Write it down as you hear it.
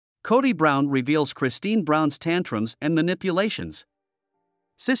Kody Brown reveals Christine Brown's tantrums and manipulations.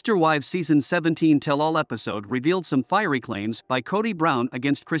 Sister Wives Season 17 tell-all episode revealed some fiery claims by Kody Brown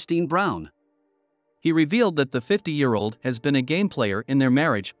against Christine Brown. He revealed that the 50-year-old has been a game player in their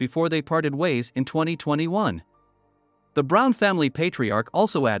marriage before they parted ways in 2021. The Brown family patriarch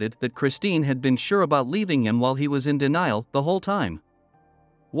also added that Christine had been sure about leaving him while he was in denial the whole time.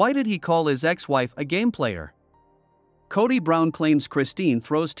 Why did he call his ex-wife a game player? Kody Brown claims Christine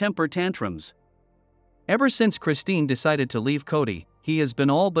throws temper tantrums. Ever since Christine decided to leave Kody, he has been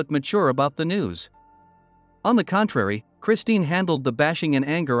all but mature about the news. On the contrary, Christine handled the bashing and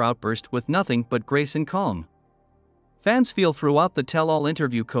anger outburst with nothing but grace and calm. Fans feel throughout the tell-all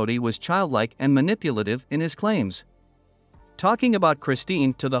interview Kody was childlike and manipulative in his claims. Talking about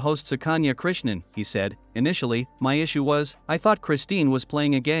Christine to the host Sukanya Krishnan, he said, "Initially, my issue was, I thought Christine was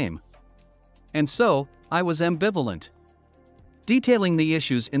playing a game. And so, I was ambivalent." Detailing the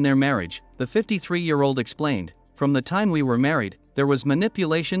issues in their marriage, the 53-year-old explained, "From the time we were married, there was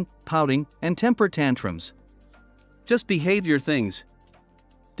manipulation, pouting, and temper tantrums. Just behavior things."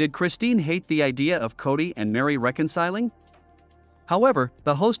 Did Christine hate the idea of Kody and Meri reconciling? However,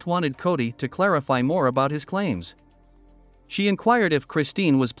 the host wanted Kody to clarify more about his claims. She inquired if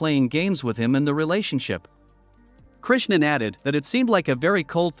Christine was playing games with him in the relationship. Krishnan added that it seemed like a very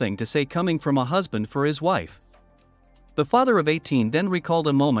cold thing to say coming from a husband for his wife. The father of 18 then recalled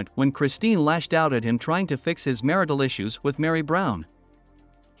a moment when Christine lashed out at him trying to fix his marital issues with Meri Brown.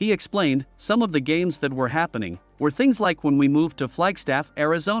 He explained, "Some of the games that were happening were things like when we moved to Flagstaff,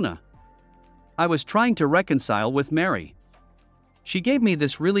 Arizona. I was trying to reconcile with Meri. She gave me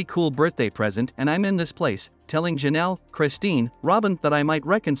this really cool birthday present and I'm in this place, telling Janelle, Christine, Robin that I might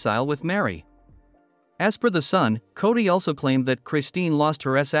reconcile with Meri." As per The Sun, Kody also claimed that Christine lost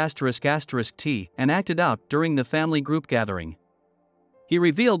her S***T and acted out during the family group gathering. He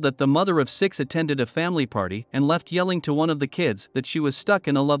revealed that the mother of 6 attended a family party and left yelling to one of the kids that she was stuck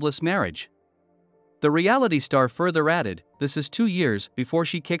in a loveless marriage. The reality star further added, "This is 2 years before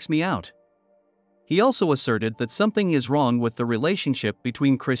she kicks me out." He also asserted that something is wrong with the relationship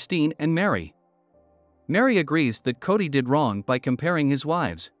between Christine and Meri. Meri agrees that Kody did wrong by comparing his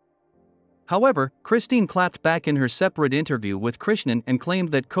wives. However, Christine clapped back in her separate interview with Krishnan and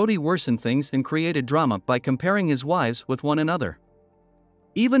claimed that Kody worsened things and created drama by comparing his wives with one another.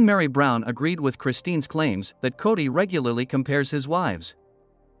 Even Meri Brown agreed with Christine's claims that Kody regularly compares his wives.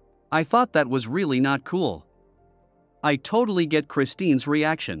 "I thought that was really not cool. I totally get Christine's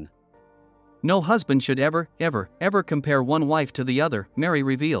reaction. No husband should ever compare one wife to the other," Meri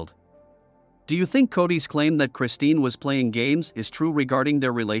revealed. Do you think Kody's claim that Christine was playing games is true regarding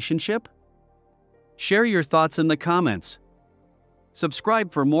their relationship? Share your thoughts in the comments.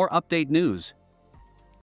 Subscribe for more update news.